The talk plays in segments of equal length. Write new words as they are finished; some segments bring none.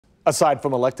Aside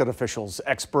from elected officials,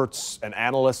 experts and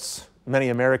analysts, many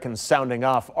Americans sounding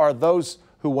off are those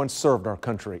who once served our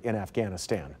country in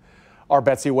Afghanistan. Our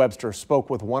Betsy Webster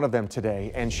spoke with one of them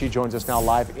today, and she joins us now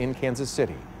live in Kansas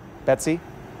City. Betsy?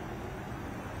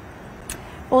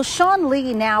 Well, Shawn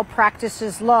Lee now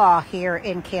practices law here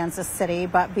in Kansas City,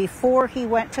 but before he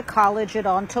went to college and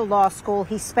on to law school,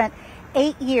 he spent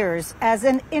 8 years as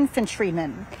an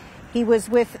infantryman. He was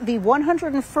with the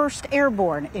 101st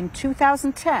Airborne in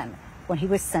 2010 when he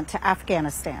was sent to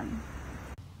Afghanistan.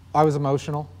 I was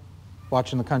emotional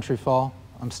watching the country fall.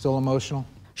 I'm still emotional.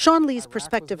 Shawn Lee's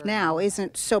perspective now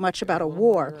isn't so much about a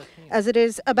war as it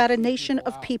is about a nation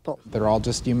of people. They're all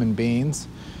just human beings,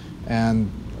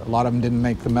 and a lot of them didn't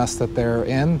make the mess that they're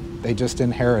in. They just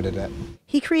inherited it.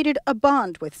 He created a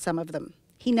bond with some of them.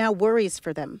 He now worries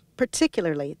for them,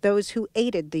 particularly those who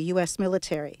aided the U.S.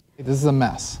 military. This is a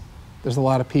mess. There's a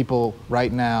lot of people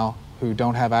right now who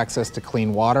don't have access to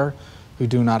clean water, who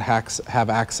do not have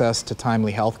access to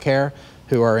timely health care,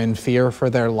 who are in fear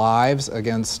for their lives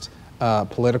against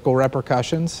political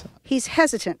repercussions. He's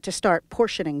hesitant to start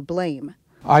portioning blame.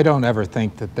 I don't ever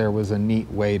think that there was a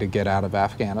neat way to get out of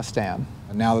Afghanistan.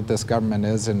 Now that this government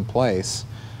is in place,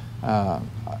 the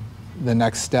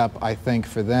next step, I think,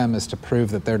 for them is to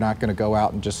prove that they're not going to go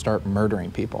out and just start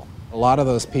murdering people. A lot of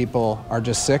those people are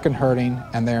just sick and hurting,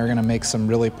 and they're going to make some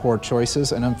really poor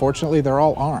choices, and unfortunately they're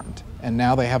all armed. And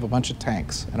now they have a bunch of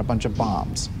tanks and a bunch of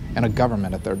bombs and a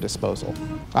government at their disposal.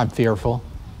 I'm fearful.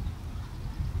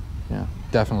 Yeah,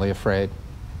 definitely afraid.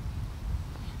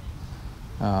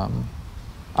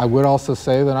 I would also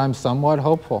say that I'm somewhat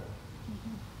hopeful.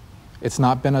 It's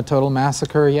not been a total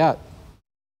massacre yet.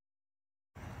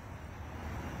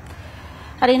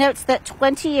 And he notes that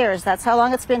 20 years, that's how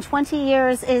long it's been, 20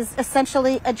 years is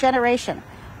essentially a generation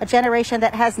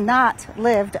that has not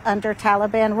lived under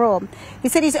Taliban rule. He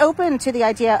said he's open to the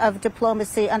idea of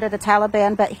diplomacy under the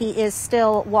Taliban, but he is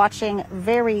still watching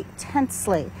very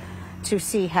tensely to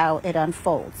see how it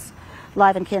unfolds.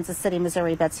 Live in Kansas City,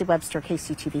 Missouri, Betsy Webster,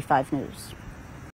 KCTV 5 News.